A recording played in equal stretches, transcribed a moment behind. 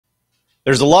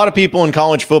There's a lot of people in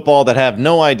college football that have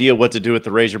no idea what to do with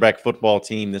the Razorback football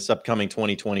team this upcoming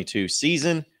 2022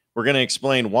 season. We're going to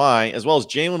explain why, as well as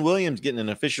Jaylin Williams getting an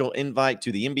official invite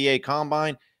to the NBA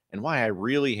Combine, and why I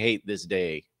really hate this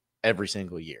day every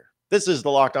single year. This is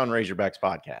the Locked On Razorbacks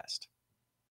podcast.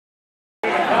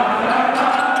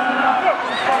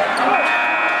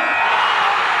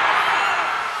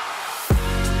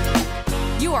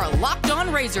 You are Locked On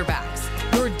Razorbacks,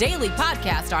 your daily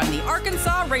podcast on the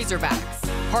Arkansas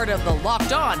Razorbacks, part of the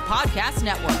Locked On Podcast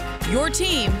Network, your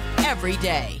team every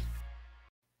day.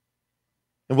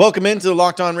 And welcome into the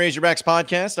Locked On Razorbacks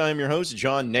podcast. I am your host,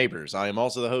 John Nabors. I am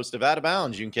also the host of Out of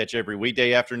Bounds. You can catch every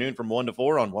weekday afternoon from 1 to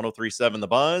 4 on 103.7 The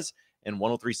Buzz and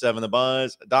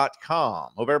 103.7thebuzz.com.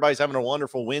 Hope everybody's having a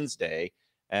wonderful Wednesday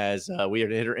as we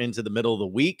are into the middle of the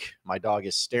week. My dog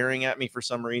is staring at me for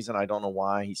some reason. I don't know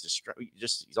why. He's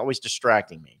always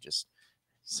distracting me. Just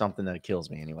something that kills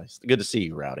me. Anyways, good to see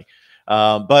you, Rowdy.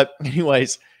 But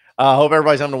anyways, hope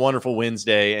everybody's having a wonderful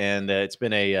Wednesday. And it's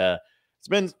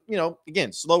been,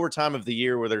 again, slower time of the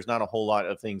year where there's not a whole lot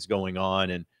of things going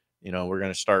on. And, we're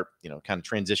going to start, kind of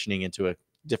transitioning into a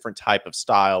different type of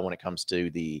style when it comes to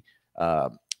the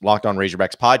Locked On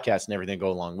Razorbacks podcast and everything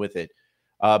go along with it.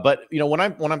 But when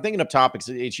I'm thinking of topics,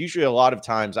 it's usually a lot of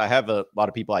times I have a lot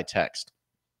of people I text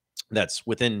that's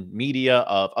within media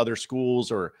of other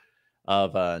schools or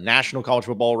of national college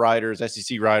football writers,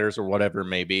 SEC writers, or whatever it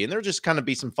may be. And there'll just kind of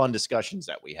be some fun discussions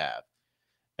that we have.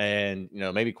 And,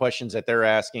 maybe questions that they're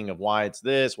asking of why it's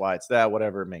this, why it's that,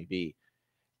 whatever it may be.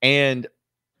 And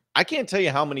I can't tell you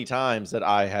how many times that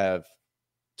I have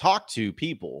talked to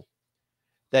people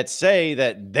that say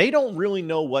that they don't really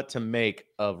know what to make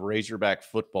of Razorback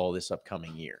football this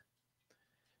upcoming year.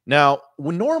 Now,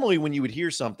 normally when you would hear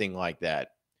something like that,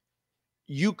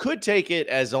 you could take it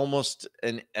as almost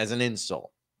as an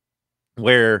insult,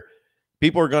 where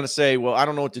people are going to say, well, I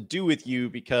don't know what to do with you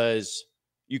because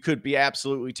you could be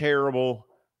absolutely terrible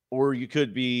or you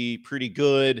could be pretty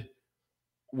good.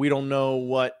 We don't know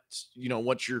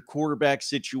what's your quarterback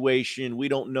situation. We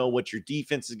don't know what your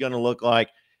defense is going to look like.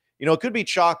 It could be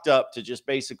chalked up to just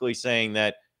basically saying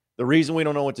that the reason we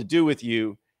don't know what to do with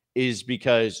you is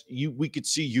because we could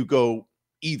see you go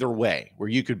either way, where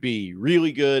you could be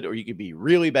really good or you could be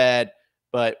really bad,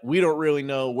 but we don't really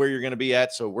know where you're going to be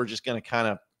at. So we're just going to kind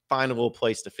of find a little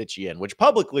place to fit you in, which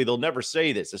publicly they'll never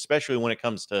say this, especially when it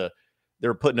comes to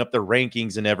they're putting up their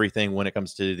rankings and everything when it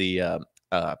comes to the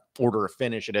order of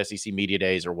finish at SEC Media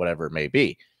Days or whatever it may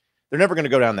be. They're never going to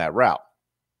go down that route.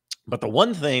 But the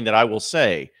one thing that I will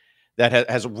say that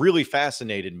has really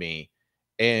fascinated me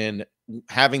in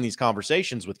having these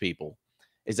conversations with people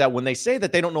is that when they say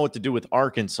that they don't know what to do with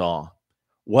Arkansas,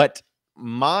 what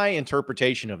my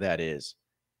interpretation of that is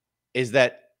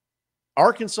that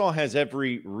Arkansas has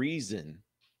every reason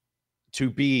to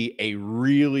be a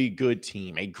really good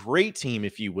team, a great team,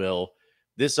 if you will,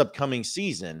 this upcoming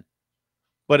season,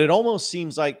 but it almost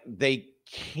seems like they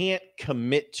can't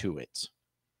commit to it.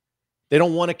 They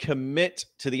don't want to commit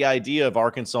to the idea of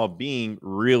Arkansas being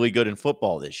really good in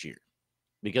football this year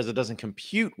because it doesn't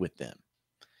compute with them.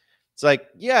 It's like,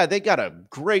 yeah, they got a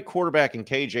great quarterback in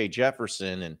KJ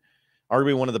Jefferson and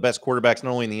arguably one of the best quarterbacks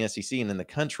not only in the SEC and in the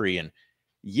country. And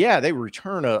yeah, they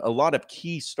return a lot of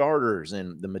key starters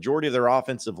and the majority of their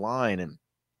offensive line and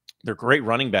their great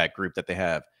running back group that they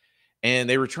have. And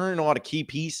they return a lot of key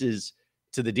pieces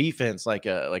to the defense, like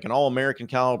an all-American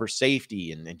caliber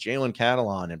safety and Jalen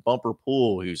Catalon and Bumper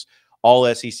Poole, who's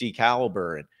all SEC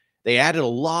caliber. And they added a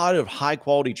lot of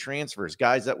high-quality transfers,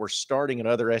 guys that were starting at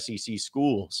other SEC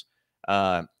schools,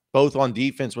 both on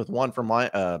defense with one from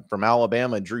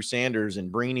Alabama, Drew Sanders,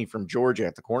 and Breeny from Georgia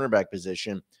at the cornerback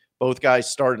position. Both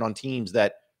guys started on teams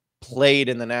that played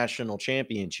in the national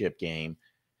championship game.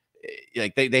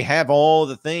 Like they have all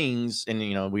the things, and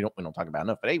we don't talk about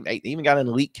enough, but they even got an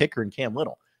elite kicker in Cam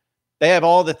Little. They have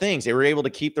all the things. They were able to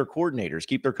keep their coordinators,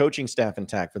 keep their coaching staff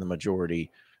intact for the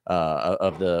majority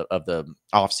of the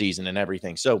offseason and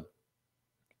everything. So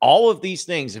all of these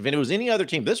things, if it was any other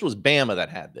team, this was Bama that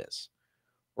had this,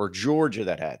 or Georgia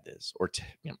that had this, or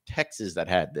Texas that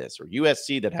had this, or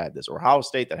USC that had this, or Ohio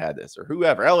State that had this, or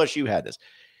whoever, LSU had this.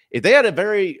 If they had a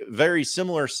very, very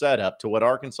similar setup to what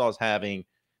Arkansas is having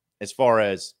as far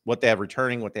as what they have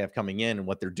returning, what they have coming in, and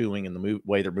what they're doing in the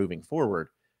way they're moving forward,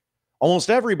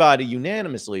 almost everybody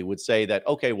unanimously would say that,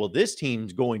 okay, well, this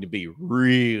team's going to be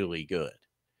really good.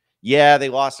 Yeah, they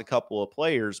lost a couple of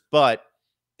players, but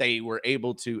they were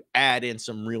able to add in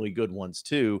some really good ones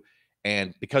too.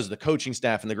 And because of the coaching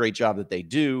staff and the great job that they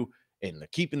do and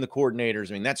keeping the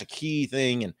coordinators, I mean, that's a key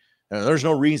thing. And there's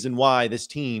no reason why this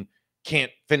team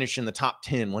can't finish in the top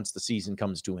 10 once the season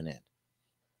comes to an end.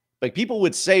 Like, people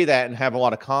would say that and have a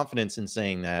lot of confidence in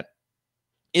saying that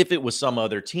if it was some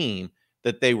other team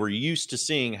that they were used to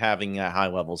seeing having a high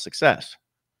level of success.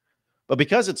 But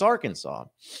because it's Arkansas,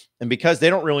 and because they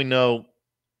don't really know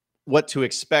what to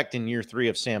expect in year 3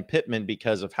 of Sam Pittman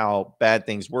because of how bad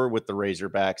things were with the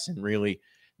Razorbacks, and really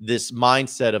this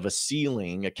mindset of a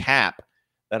ceiling, a cap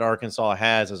that Arkansas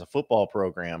has as a football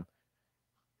program,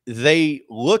 they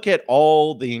look at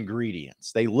all the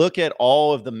ingredients. They look at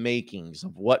all of the makings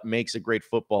of what makes a great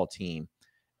football team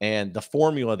and the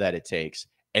formula that it takes.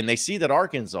 And they see that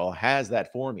Arkansas has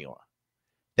that formula.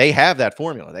 They have that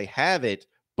formula. They have it,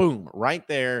 boom, right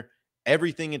there,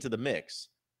 everything into the mix.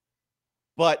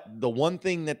 But the one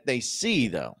thing that they see,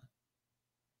 though,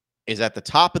 is at the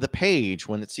top of the page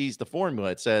when it sees the formula,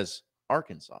 it says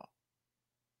Arkansas.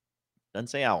 Doesn't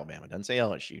say Alabama, doesn't say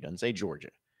LSU, doesn't say Georgia.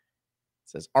 It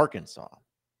says Arkansas.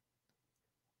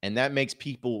 And that makes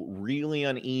people really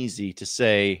uneasy to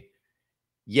say,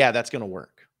 yeah, that's going to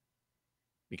work.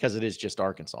 Because it is just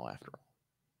Arkansas after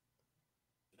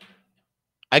all.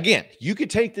 Again, you could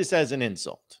take this as an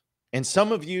insult. And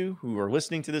some of you who are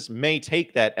listening to this may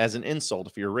take that as an insult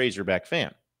if you're a Razorback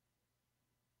fan.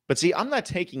 But see, I'm not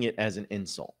taking it as an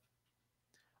insult.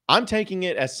 I'm taking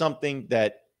it as something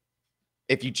that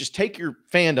if you just take your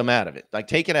fandom out of it, like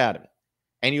take it out of it,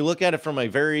 and you look at it from a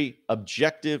very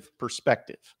objective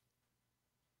perspective,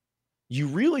 you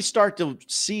really start to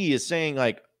see as saying,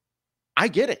 like, I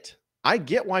get it. I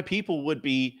get why people would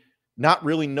be not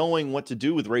really knowing what to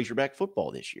do with Razorback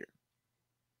football this year.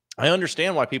 I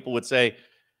understand why people would say,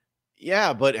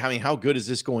 yeah, but I mean, how good is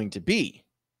this going to be?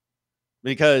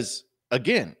 Because,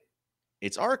 again,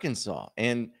 it's Arkansas.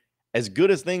 And as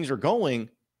good as things are going,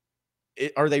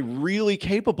 are they really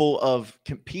capable of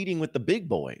competing with the big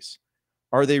boys?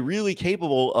 Are they really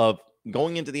capable of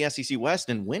going into the SEC West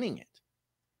and winning it?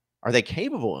 Are they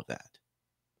capable of that?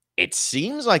 It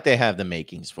seems like they have the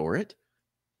makings for it.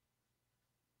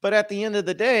 But at the end of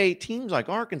the day, teams like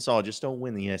Arkansas just don't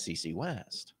win the SEC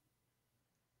West.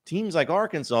 Teams like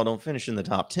Arkansas don't finish in the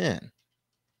top 10.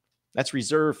 That's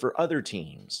reserved for other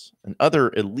teams and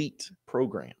other elite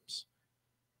programs.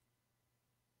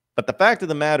 But the fact of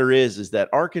the matter is that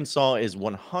Arkansas is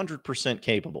 100%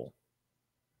 capable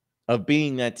of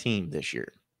being that team this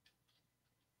year.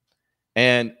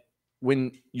 And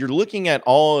when you're looking at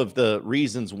all of the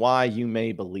reasons why you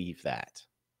may believe that,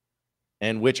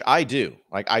 and which I do,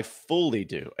 like I fully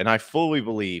do, and I fully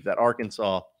believe that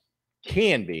Arkansas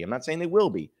can be, I'm not saying they will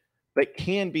be, but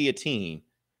can be a team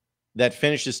that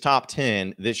finishes top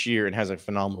 10 this year and has a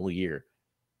phenomenal year.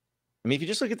 I mean, if you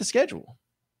just look at the schedule,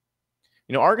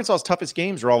 you know, Arkansas's toughest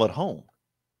games are all at home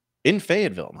in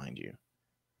Fayetteville, mind you.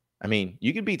 I mean,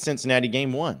 you can beat Cincinnati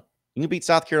game 1. You can beat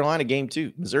South Carolina game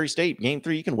 2. Missouri State game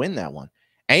 3, you can win that one.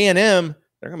 A&M,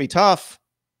 they're going to be tough,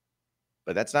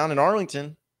 but that's down in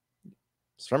Arlington.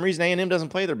 For some reason, A&M doesn't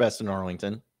play their best in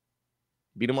Arlington.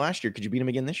 Beat them last year. Could you beat them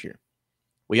again this year?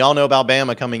 We all know about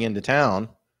Bama coming into town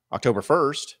October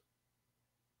 1st,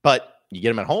 but you get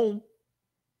them at home,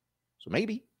 so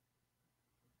maybe.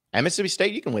 At Mississippi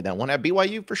State, you can win that one. At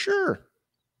BYU, for sure.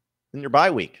 In your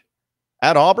bye week.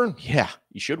 At Auburn, yeah,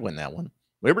 you should win that one.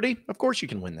 Liberty, of course you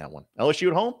can win that one. LSU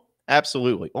at home,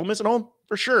 absolutely. Ole Miss at home,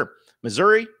 for sure.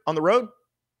 Missouri on the road,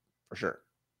 for sure.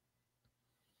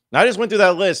 Now, I just went through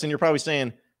that list, and you're probably saying,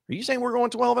 are you saying we're going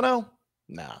 12-0?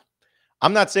 Nah,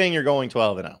 I'm not saying you're going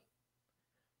 12-0.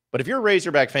 But if you're a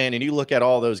Razorback fan and you look at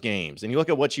all those games and you look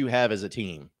at what you have as a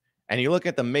team and you look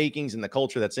at the makings and the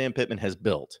culture that Sam Pittman has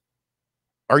built,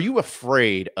 are you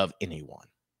afraid of anyone?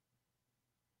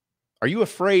 Are you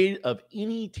afraid of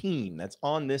any team that's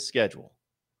on this schedule?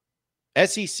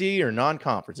 SEC or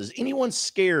non-conference? Does anyone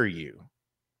scare you?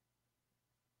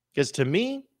 Because to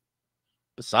me,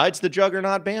 besides the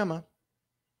juggernaut Bama,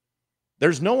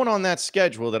 there's no one on that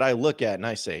schedule that I look at and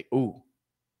I say, ooh,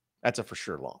 that's a for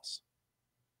sure loss.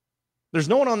 There's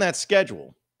no one on that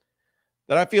schedule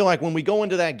that I feel like when we go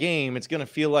into that game, it's going to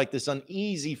feel like this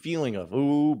uneasy feeling of,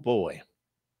 ooh, boy,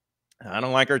 I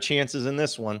don't like our chances in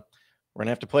this one. We're going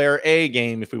to have to play our A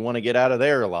game if we want to get out of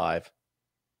there alive.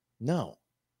 No.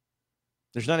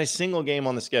 There's not a single game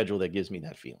on the schedule that gives me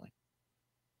that feeling.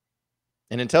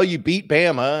 And until you beat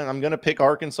Bama, I'm going to pick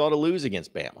Arkansas to lose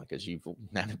against Bama because you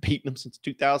haven't beaten them since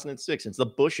 2006, since the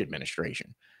Bush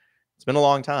administration. It's been a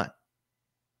long time.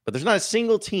 But there's not a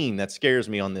single team that scares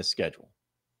me on this schedule.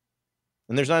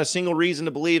 And there's not a single reason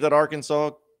to believe that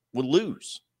Arkansas would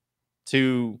lose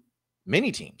to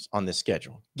many teams on this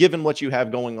schedule, given what you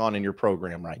have going on in your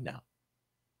program right now,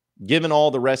 given all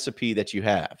the recipe that you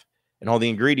have and all the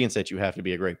ingredients that you have to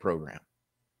be a great program.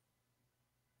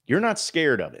 You're not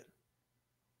scared of it.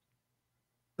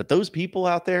 But those people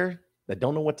out there that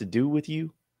don't know what to do with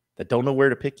you, that don't know where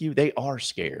to pick you, they are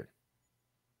scared.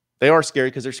 They are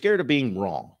scared because they're scared of being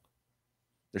wrong.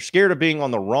 They're scared of being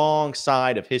on the wrong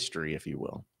side of history, if you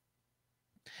will.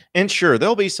 And sure,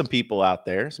 there'll be some people out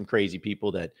there, some crazy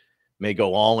people that may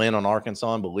go all in on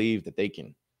Arkansas and believe that they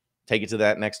can take it to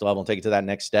that next level and take it to that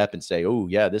next step and say, oh,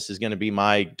 yeah, this is going to be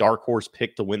my dark horse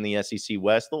pick to win the SEC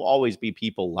West. There'll always be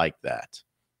people like that.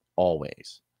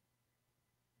 Always.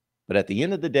 But at the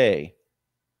end of the day,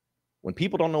 when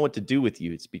people don't know what to do with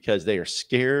you, it's because they are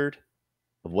scared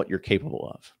of what you're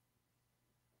capable of.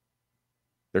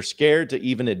 They're scared to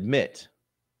even admit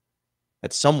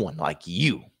that someone like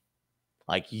you,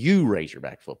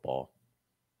 Razorback Football,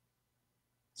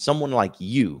 someone like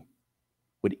you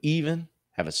would even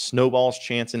have a snowball's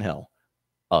chance in hell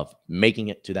of making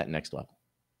it to that next level,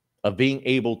 of being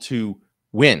able to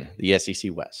win the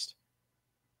SEC West.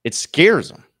 It scares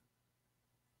them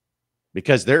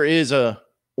because there is an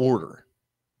order.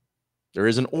 There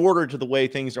is an order to the way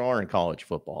things are in college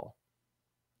football.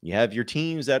 You have your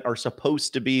teams that are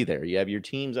supposed to be there. You have your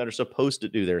teams that are supposed to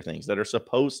do their things, that are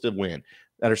supposed to win,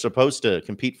 that are supposed to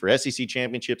compete for SEC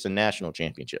championships and national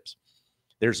championships.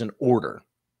 There's an order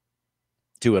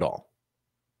to it all.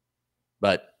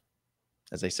 But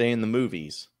as they say in the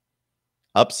movies,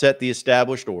 upset the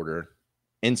established order,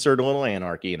 insert a little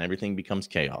anarchy, and everything becomes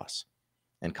chaos.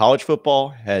 And college football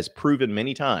has proven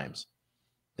many times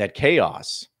that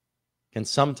chaos can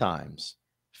sometimes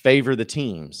favor the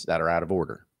teams that are out of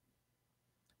order.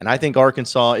 And I think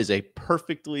Arkansas is a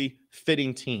perfectly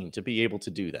fitting team to be able to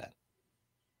do that.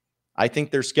 I think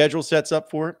their schedule sets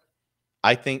up for it.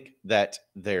 I think that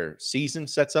their season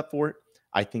sets up for it.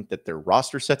 I think that their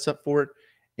roster sets up for it.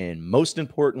 And most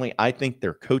importantly, I think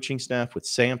their coaching staff with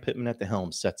Sam Pittman at the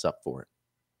helm sets up for it.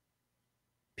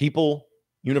 People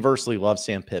universally love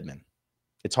Sam Pittman.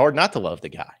 It's hard not to love the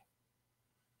guy.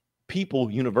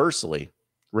 People universally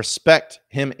respect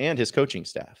him and his coaching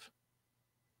staff.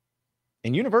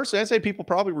 And universally, I'd say people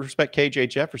probably respect KJ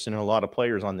Jefferson and a lot of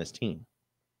players on this team.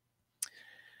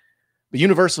 But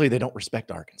universally, they don't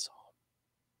respect Arkansas.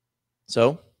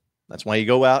 So that's why you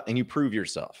go out and you prove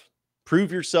yourself.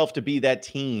 Prove yourself to be that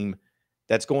team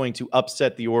that's going to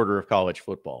upset the order of college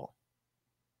football.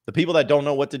 The people that don't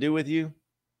know what to do with you,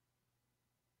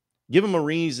 give them a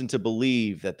reason to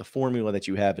believe that the formula that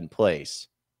you have in place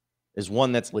is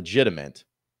one that's legitimate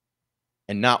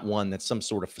and not one that's some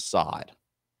sort of facade.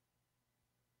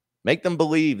 Make them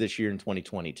believe this year in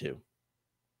 2022.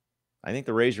 I think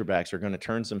the Razorbacks are going to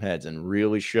turn some heads and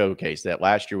really showcase that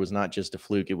last year was not just a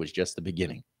fluke. It was just the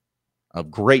beginning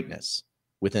of greatness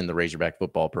within the Razorback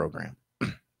football program.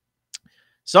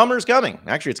 Summer's coming.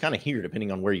 Actually, it's kind of here,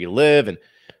 depending on where you live and,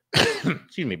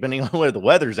 excuse me, depending on where the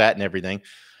weather's at and everything.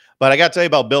 But I got to tell you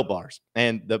about Built Bars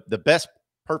and the best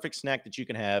perfect snack that you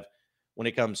can have when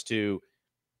it comes to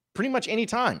pretty much any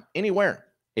time, anywhere.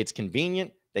 It's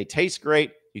convenient. They taste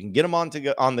great. You can get them on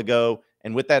the go.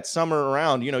 And with that summer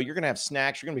around, you're going to have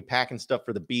snacks. You're going to be packing stuff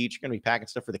for the beach. You're going to be packing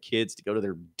stuff for the kids to go to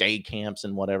their day camps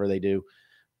and whatever they do.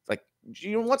 Like,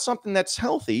 you want something that's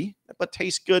healthy, but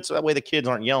tastes good. So that way the kids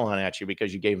aren't yelling at you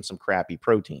because you gave them some crappy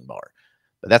protein bar.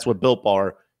 But that's what Built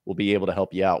Bar will be able to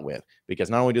help you out with, because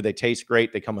not only do they taste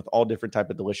great, they come with all different type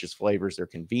of delicious flavors. They're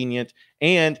convenient.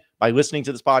 And by listening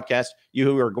to this podcast,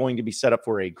 you are going to be set up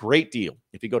for a great deal.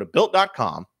 If you go to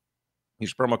built.com,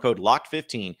 use promo code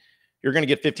LOCKED15, you're going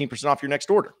to get 15% off your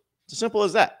next order. It's as simple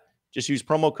as that. Just use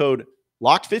promo code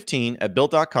LOCKED15 at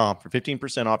built.com for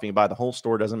 15% off. You can buy the whole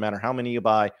store. Doesn't matter how many you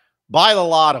buy. Buy a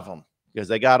lot of them because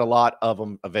they got a lot of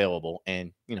them available.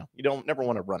 And, you don't never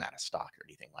want to run out of stock or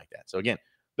anything like that. So, again,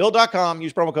 built.com,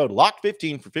 use promo code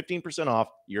LOCKED15 for 15% off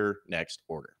your next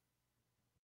order.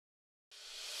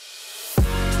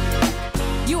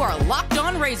 You are Locked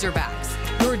On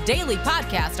Razorbacks, your daily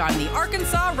podcast on the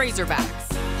Arkansas Razorbacks.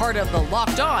 Part of the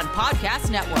Locked On Podcast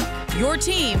Network, your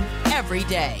team every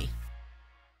day.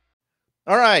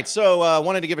 All right, so I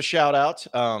wanted to give a shout out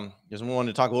because we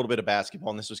wanted to talk a little bit of basketball,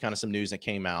 and this was kind of some news that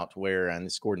came out and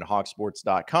this according to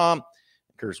hawksports.com.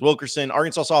 Curtis Wilkerson,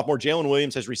 Arkansas sophomore Jaylin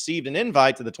Williams has received an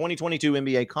invite to the 2022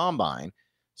 NBA Combine,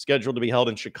 scheduled to be held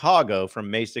in Chicago from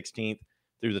May 16th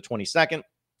through the 22nd,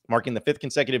 marking the fifth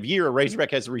consecutive year a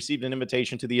Razorback has received an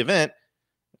invitation to the event.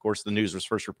 Of course, the news was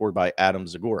first reported by Adam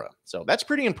Zagora. So that's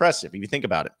pretty impressive if you think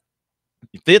about it.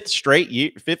 5 straight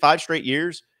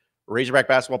years, Razorback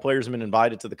basketball players have been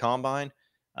invited to the Combine.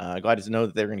 Glad to know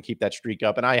that they're going to keep that streak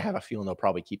up, and I have a feeling they'll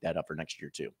probably keep that up for next year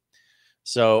too.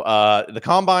 So the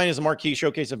Combine is a marquee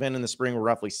showcase event in the spring where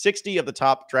roughly 60 of the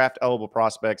top draft-eligible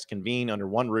prospects convene under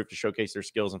one roof to showcase their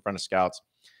skills in front of scouts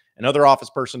and other office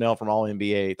personnel from all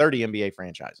 30 NBA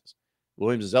franchises.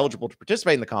 Williams is eligible to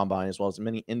participate in the combine as well as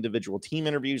many individual team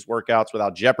interviews, workouts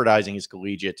without jeopardizing his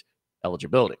collegiate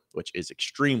eligibility, which is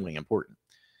extremely important.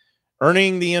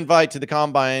 Earning the invite to the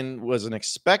combine was an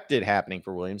expected happening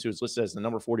for Williams, who was listed as the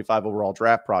number 45 overall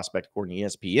draft prospect according to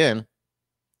ESPN.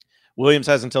 Williams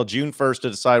has until June 1st to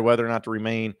decide whether or not to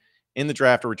remain in the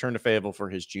draft or return to Fayetteville for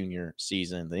his junior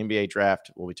season. The NBA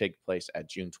draft will be taking place at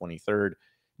June 23rd in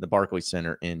the Barclays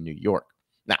Center in New York.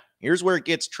 Now, here's where it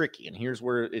gets tricky, and here's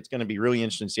where it's going to be really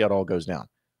interesting to see how it all goes down.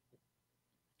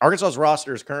 Arkansas's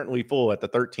roster is currently full at the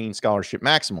 13 scholarship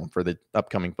maximum for the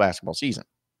upcoming basketball season.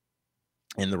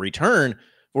 And the return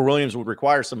for Williams would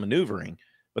require some maneuvering,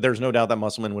 but there's no doubt that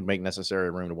Musselman would make necessary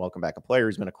room to welcome back a player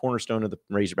who's been a cornerstone of the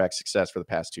Razorback success for the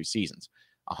past 2 seasons,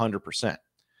 100%.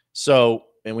 So,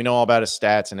 and we know all about his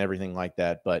stats and everything like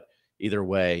that, but either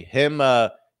way, him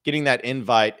getting that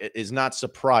invite is not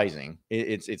surprising.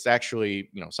 It's actually,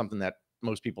 something that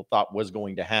most people thought was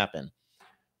going to happen.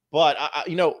 But,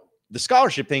 the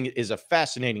scholarship thing is a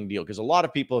fascinating deal because a lot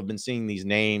of people have been seeing these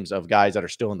names of guys that are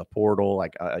still in the portal,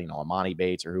 like, Amani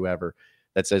Bates or whoever,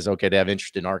 that says, okay, they have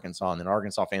interest in Arkansas. And then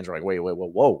Arkansas fans are like, wait,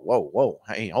 whoa.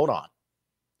 Hey, hold on.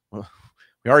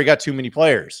 We already got too many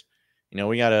players.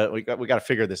 We gotta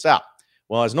figure this out.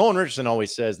 Well, as Nolan Richardson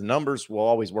always says, the numbers will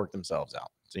always work themselves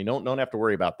out. So you don't have to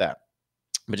worry about that.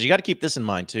 But you got to keep this in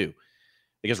mind too,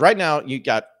 because right now you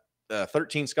got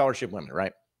 13 scholarship limit,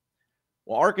 right?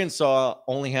 Well, Arkansas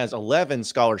only has 11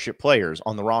 scholarship players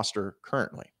on the roster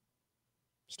currently.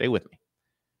 Stay with me,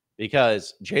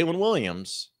 because Jaylin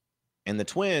Williams and the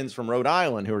twins from Rhode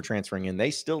Island who are transferring in,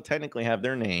 they still technically have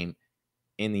their name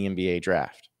in the NBA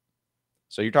draft.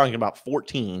 So you're talking about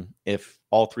 14 if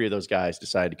all 3 of those guys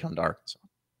decide to come to Arkansas.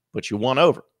 But you won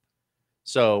over.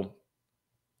 So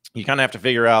you kind of have to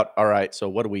figure out, all right, so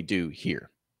what do we do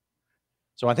here?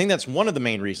 So I think that's one of the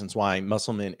main reasons why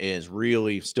Musselman is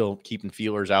really still keeping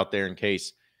feelers out there in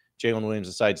case Jaylin Williams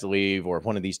decides to leave, or if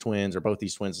one of these twins or both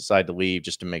these twins decide to leave,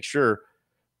 just to make sure.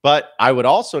 But I would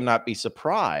also not be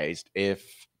surprised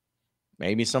if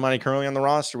maybe somebody currently on the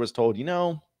roster was told,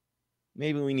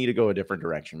 maybe we need to go a different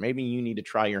direction. Maybe you need to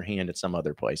try your hand at some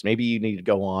other place. Maybe you need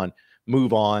to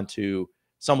move on to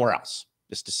somewhere else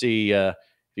just to see if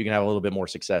you can have a little bit more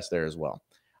success there as well.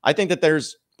 I think that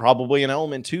there's probably an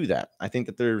element to that. I think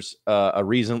that there's a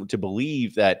reason to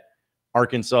believe that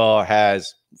Arkansas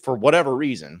has, for whatever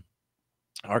reason,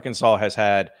 Arkansas has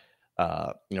had,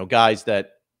 guys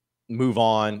that move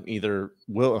on either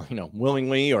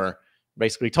willingly or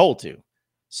basically told to.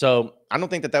 So I don't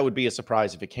think that would be a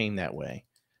surprise if it came that way.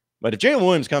 But if Jaylin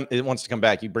Williams wants to come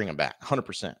back, you bring him back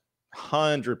 100%.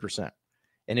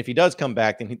 And if he does come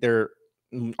back, then they're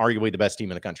arguably the best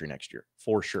team in the country next year,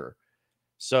 for sure.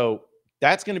 So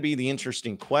that's going to be the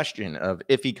interesting question of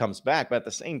if he comes back. But at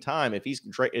the same time, if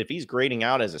he's grading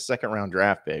out as a second-round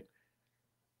draft pick,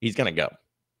 he's going to go.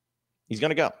 He's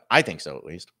going to go. I think so, at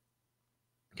least.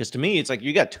 Because to me, it's like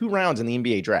you got 2 rounds in the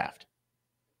NBA draft,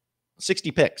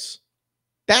 60 picks.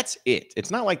 That's it.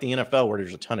 It's not like the NFL where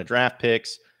there's a ton of draft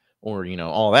picks or,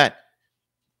 all that.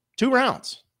 2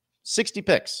 rounds, 60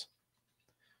 picks.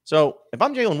 So if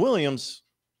I'm Jaylin Williams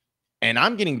and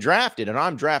I'm getting drafted and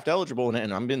I'm draft eligible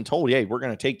and I'm being told, hey, we're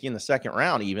going to take you in the second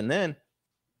round, even then,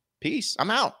 peace,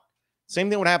 I'm out. Same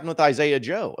thing would happen with Isaiah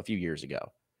Joe a few years ago.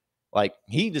 Like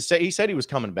he said he was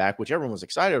coming back, which everyone was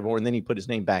excited for, and then he put his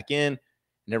name back in,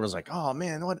 and everyone's like, oh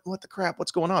man, what the crap?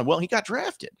 What's going on? Well, he got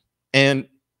drafted. And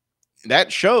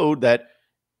that showed that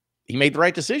he made the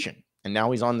right decision. And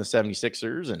now he's on the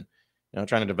 76ers and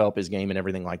trying to develop his game and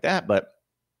everything like that. But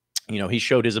he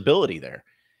showed his ability there.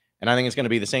 And I think it's going to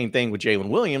be the same thing with Jaylin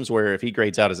Williams, where if he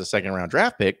grades out as a second-round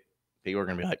draft pick, people are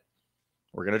going to be like,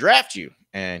 we're going to draft you.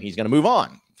 And he's going to move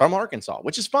on from Arkansas,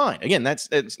 which is fine. Again, that's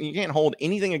you can't hold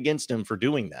anything against him for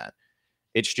doing that.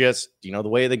 It's just, the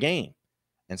way of the game.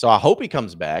 And so I hope he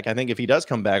comes back. I think if he does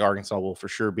come back, Arkansas will for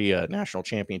sure be a national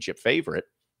championship favorite,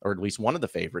 or at least one of the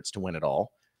favorites to win it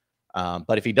all.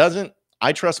 But if he doesn't,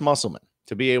 I trust Musselman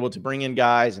to be able to bring in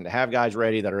guys and to have guys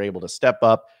ready that are able to step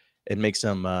up and make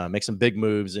some big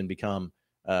moves and become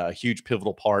a huge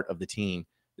pivotal part of the team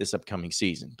this upcoming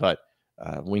season. But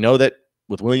we know that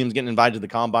with Williams getting invited to the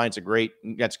combine,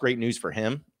 that's great news for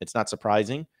him. It's not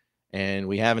surprising. And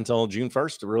we have until June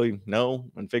 1st to really know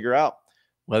and figure out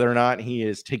whether or not he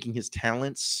is taking his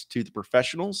talents to the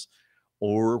professionals,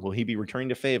 or will he be returning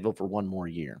to Fayetteville for one more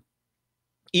year?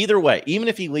 Either way, even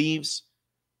if he leaves,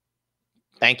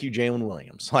 thank you, Jaylin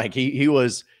Williams. Like he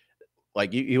was,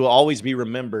 like he will always be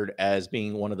remembered as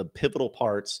being one of the pivotal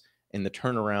parts in the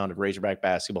turnaround of Razorback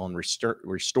basketball and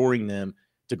restoring them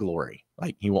to glory.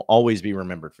 Like he will always be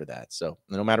remembered for that. So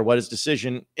no matter what his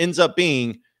decision ends up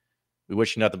being, We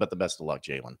wish you nothing but the best of luck,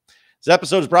 Jaylin. This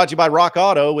episode is brought to you by Rock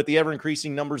Auto. With the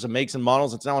ever-increasing numbers of makes and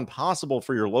models, it's now impossible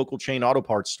for your local chain auto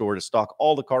parts store to stock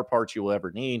all the car parts you will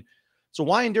ever need. So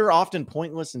why endure often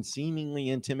pointless and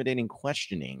seemingly intimidating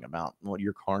questioning about what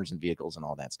your cars and vehicles and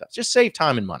all that stuff? Just save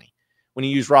time and money when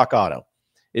you use Rock Auto.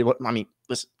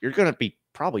 Listen, you're going to be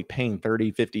probably paying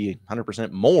 30, 50,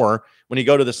 100% more when you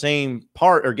go to the same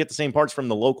part or get the same parts from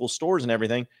the local stores and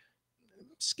everything.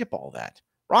 Skip all that.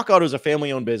 Rock Auto is a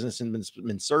family-owned business and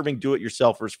been serving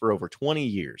do-it-yourselfers for over 20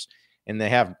 years. And they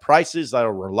have prices that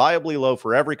are reliably low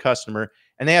for every customer,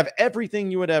 and they have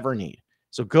everything you would ever need.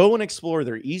 So go and explore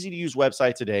their easy-to-use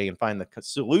website today and find the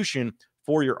solution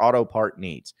for your auto part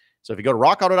needs. So if you go to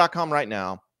rockauto.com right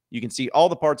now, you can see all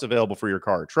the parts available for your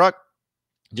car or truck.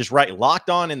 Just write Locked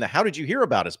On in the How Did You Hear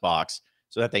About Us box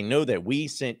so that they know that we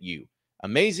sent you.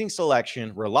 Amazing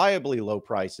selection, reliably low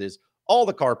prices, all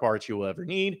the car parts you'll ever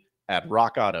need at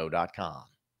rockauto.com.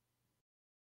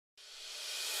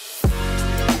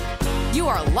 You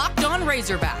are Locked On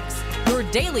Razorbacks, your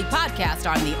daily podcast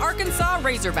on the Arkansas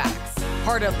Razorbacks.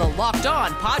 Part of the Locked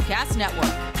On Podcast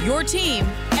Network, your team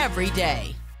every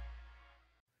day.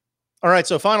 All right,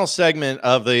 so final segment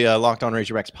of the Locked On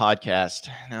Razorbacks podcast.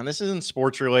 Now, this isn't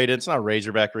sports related. It's not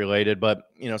Razorback related, but,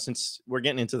 since we're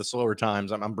getting into the slower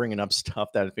times, I'm bringing up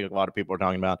stuff that I feel like a lot of people are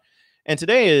talking about. And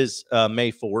today is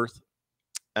May 4th,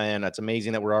 and it's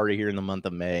amazing that we're already here in the month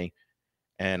of May.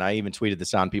 And I even tweeted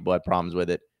this out, and people had problems with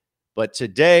it. But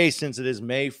today, since it is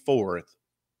May 4th,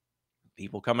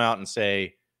 people come out and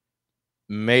say,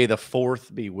 May the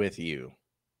 4th be with you.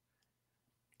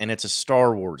 And it's a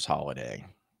Star Wars holiday.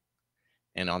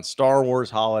 And on Star Wars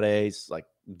holidays, like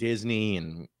Disney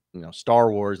and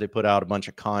Star Wars, they put out a bunch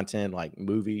of content like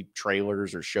movie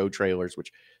trailers or show trailers,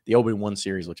 which the Obi-Wan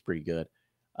series looks pretty good.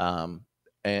 And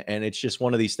it's just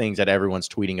one of these things that everyone's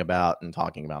tweeting about and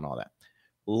talking about and all that.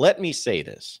 Let me say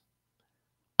this.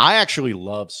 I actually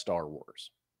love Star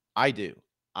Wars. I do.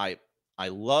 I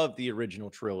love the original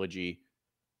trilogy.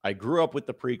 I grew up with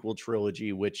the prequel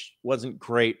trilogy, which wasn't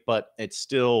great, but it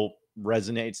still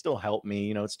resonated. It still helped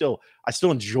me. I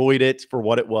still enjoyed it for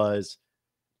what it was.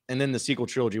 And then the sequel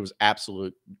trilogy was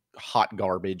absolute hot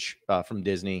garbage from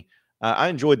Disney. I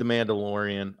enjoyed The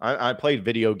Mandalorian. I played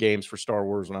video games for Star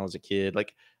Wars when I was a kid.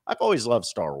 Like, I've always loved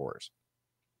Star Wars.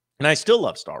 And I still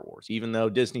love Star Wars. Even though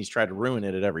Disney's tried to ruin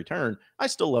it at every turn, I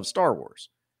still love Star Wars.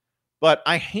 But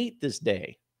I hate this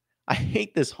day. I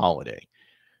hate this holiday.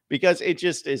 Because it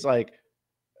just is like,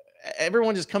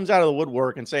 everyone just comes out of the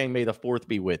woodwork and saying, May the 4th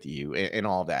be with you and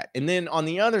all that. And then on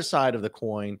the other side of the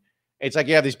coin, it's like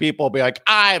you have these people be like,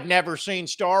 I've never seen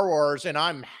Star Wars and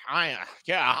I'm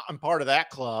part of that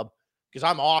club because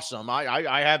I'm awesome.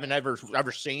 I haven't ever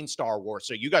seen Star Wars.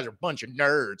 So you guys are a bunch of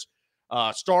nerds.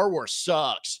 Star Wars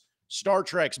sucks. Star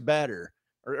Trek's better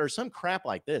or some crap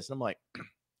like this. And I'm like,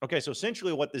 okay, so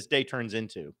essentially what this day turns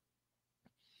into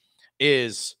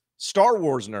is Star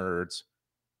Wars nerds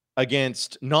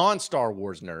against non-Star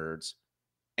Wars nerds.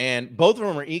 And both of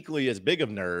them are equally as big of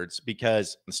nerds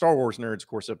because the Star Wars nerds, of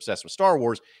course, are obsessed with Star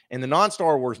Wars. And the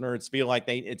non-Star Wars nerds feel like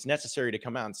it's necessary to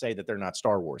come out and say that they're not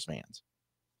Star Wars fans.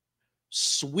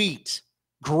 Sweet.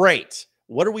 Great.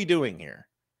 What are we doing here?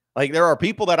 Like, there are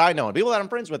people that I know and people that I'm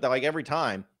friends with that, like, every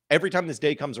time this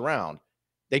day comes around,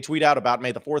 they tweet out about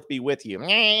May the 4th be with you.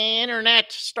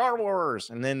 Internet, Star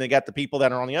Wars. And then they got the people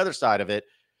that are on the other side of it.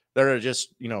 They're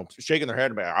just, shaking their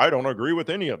head about, I don't agree with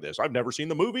any of this. I've never seen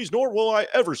the movies, nor will I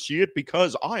ever see it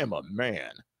because I am a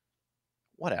man.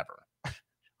 Whatever.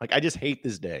 Like, I just hate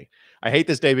this day. I hate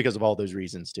this day because of all those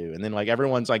reasons, too. And then, like,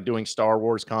 everyone's, like, doing Star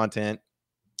Wars content.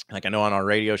 Like, I know on our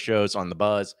radio shows on The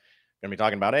Buzz, going to be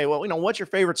talking about, hey, well, what's your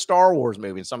favorite Star Wars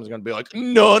movie? And someone's going to be like,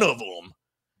 none of them.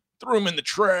 Threw them in the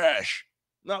trash.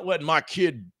 Not letting my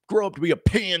kid grow up to be a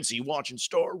pansy watching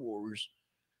Star Wars.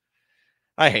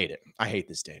 I hate it. I hate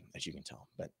this day, as you can tell.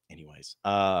 But anyways,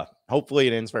 hopefully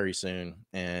it ends very soon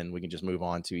and we can just move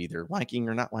on to either liking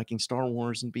or not liking Star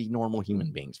Wars and be normal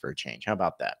human beings for a change. How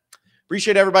about that?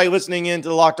 Appreciate everybody listening in to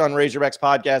the Locked On Razorbacks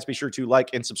podcast. Be sure to like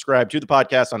and subscribe to the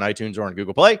podcast on iTunes or on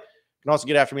Google Play. You can also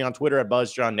get after me on Twitter at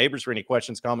BuzzJohnNabors for any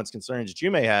questions, comments, concerns that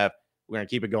you may have. We're going to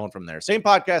keep it going from there. Same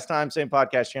podcast time, same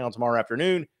podcast channel tomorrow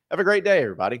afternoon. Have a great day,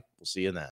 everybody. We'll see you then.